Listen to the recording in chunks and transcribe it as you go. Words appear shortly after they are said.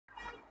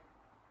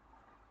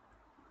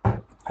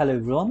Hello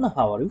everyone,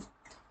 how are you?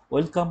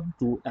 Welcome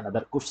to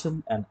another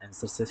question and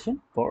answer session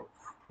for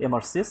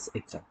MRCS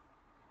exam.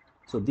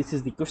 So this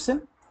is the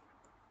question.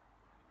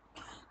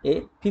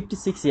 A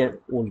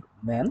 56-year-old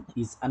man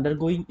is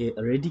undergoing a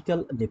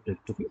radical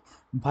nephrectomy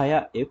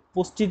via a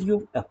posterior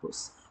approach.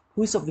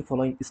 Which of the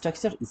following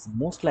structure is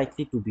most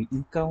likely to be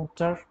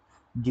encountered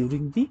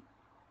during the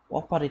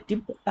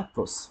operative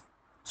approach?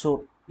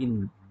 So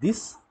in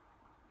this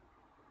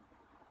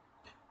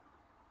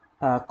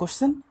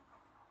question,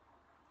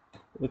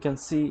 we can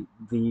see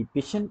the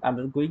patient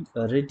undergoing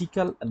a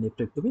radical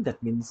nephrectomy.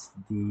 That means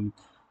the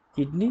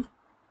kidney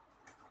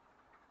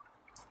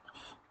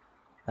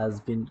has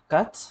been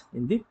cut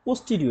in the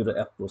posterior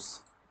approach.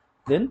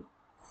 Then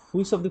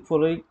which of the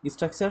following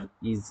structure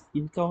is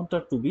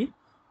encountered to be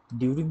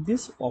during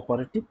this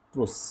operative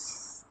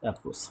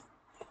approach?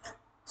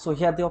 So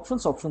here the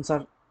options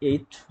are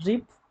 8th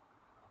rib,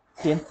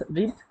 10th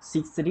rib,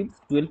 6th rib,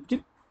 12th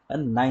rib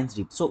and 9th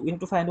rib. So we have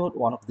to find out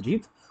one of the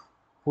rib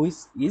which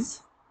is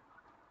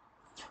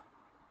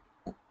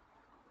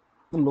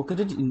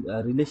located in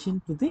relation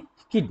to the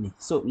kidney.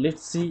 So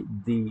let's see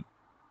the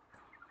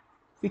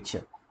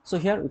picture. So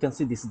here we can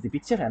see this is the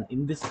picture, and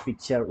in this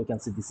picture we can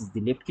see this is the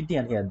left kidney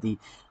and here the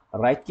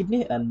right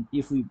kidney. And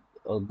if we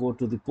go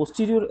to the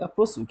posterior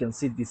approach, we can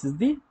see this is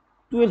the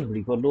 12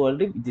 rib or lower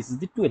rib, this is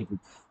the 12 rib.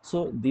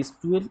 So this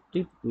 12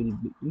 rib will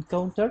be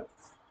encountered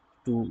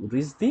to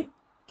reach the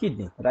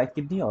kidney, right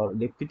kidney or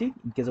left kidney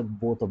in case of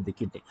both of the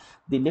kidney.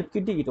 The left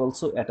kidney, it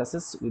also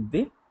attaches with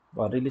the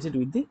or related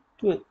with the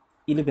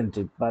 11th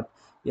rib, but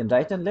in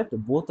right and left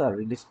both are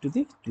related to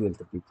the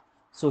 12th rib.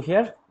 So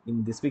here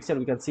in this picture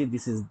we can see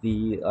this is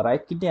the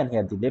right kidney and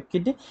here the left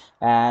kidney,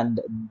 and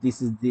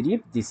this is the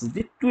rib, this is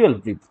the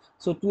 12th rib.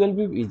 So 12th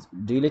rib is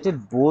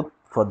related both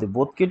for the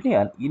both kidney,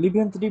 and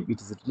 11th rib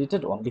it is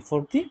related only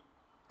for the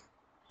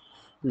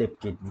left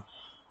kidney.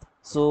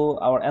 So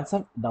our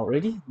answer now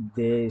ready.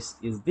 This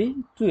is the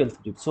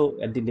 12th rib. So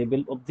at the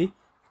level of the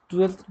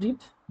 12th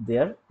rib,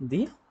 there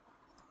the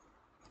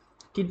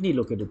kidney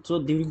located.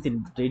 So during the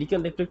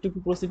radical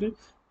nephrectomy procedure,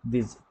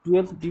 this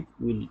 12th rib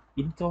will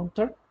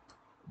encounter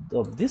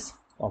of this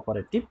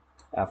operative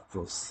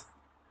approach.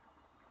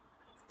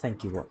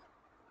 Thank you all.